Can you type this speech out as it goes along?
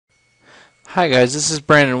Hi guys, this is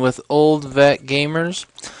Brandon with Old Vet Gamers,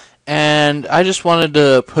 and I just wanted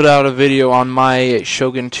to put out a video on my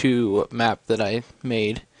Shogun2 map that I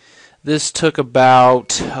made. This took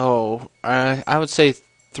about, I would say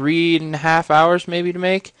 3.5 hours maybe to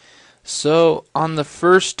make. So on the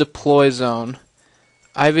first deploy zone,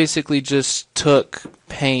 I basically just took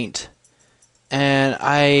paint and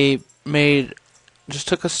I just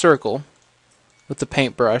took a circle with the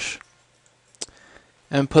paintbrush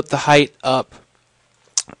and put the height up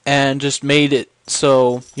and just made it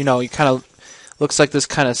so, you know, it kind of looks like this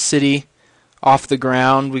kind of city off the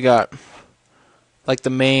ground. We got like the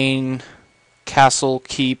main castle,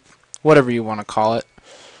 keep, whatever you want to call it.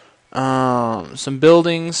 Some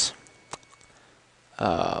buildings,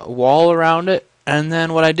 a wall around it, and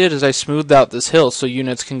then what I did is I smoothed out this hill so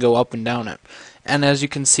units can go up and down it. And as you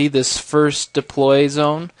can see, this first deploy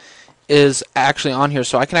zone is actually on here,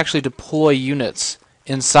 so I can actually deploy units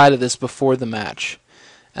inside of this before the match.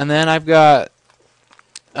 And then I've got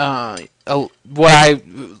like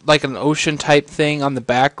an ocean type thing on the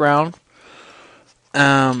background.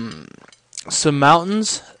 Some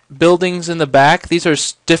mountains, buildings in the back. These are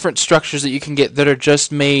different structures that you can get that are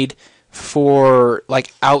just made for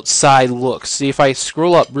like outside looks. See, if I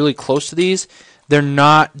scroll up really close to these, they're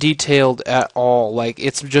not detailed at all. Like,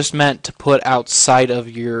 it's just meant to put outside of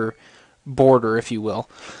your border, if you will.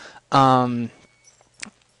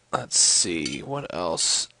 Let's see, what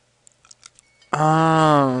else?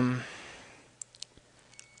 I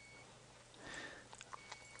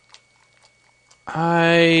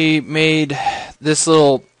made this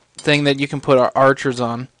little thing that you can put our archers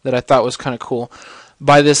on that I thought was kind of cool.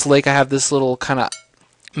 By this lake, I have this little kind of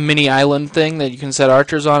mini island thing that you can set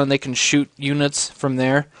archers on, and they can shoot units from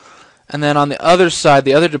there. And then on the other side,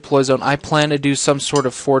 the other deploy zone, I plan to do some sort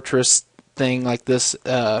of fortress thing like this,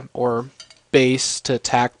 or base to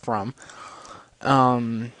attack from.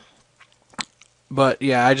 But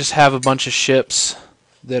yeah, I just have a bunch of ships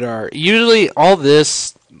that are usually all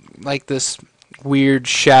this, like this weird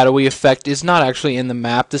shadowy effect is not actually in the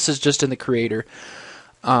map. This is just in the creator.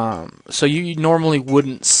 So you normally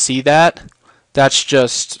wouldn't see that. That's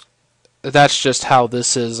just how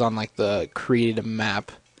this is on like the created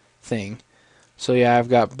map thing. So yeah, I've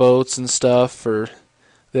got boats and stuff for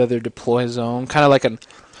the other deploy zone, kind of like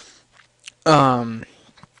a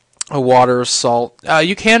water assault.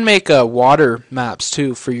 You can make water maps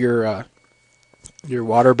too for your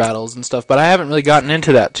water battles and stuff, but I haven't really gotten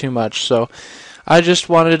into that too much. So I just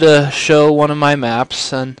wanted to show one of my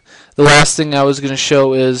maps, and the last thing I was going to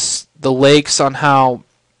show is the lakes, on how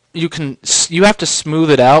you have to smooth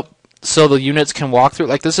it out so the units can walk through it.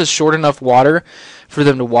 Like, this is short enough water for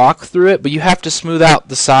them to walk through it, but you have to smooth out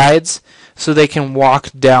the sides so they can walk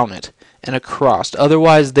down it and across.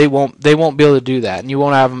 Otherwise, they won't be able to do that, and you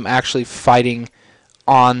won't have them actually fighting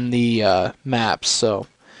on the maps. So,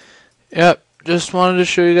 yep, just wanted to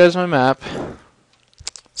show you guys my map.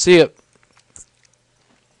 See ya.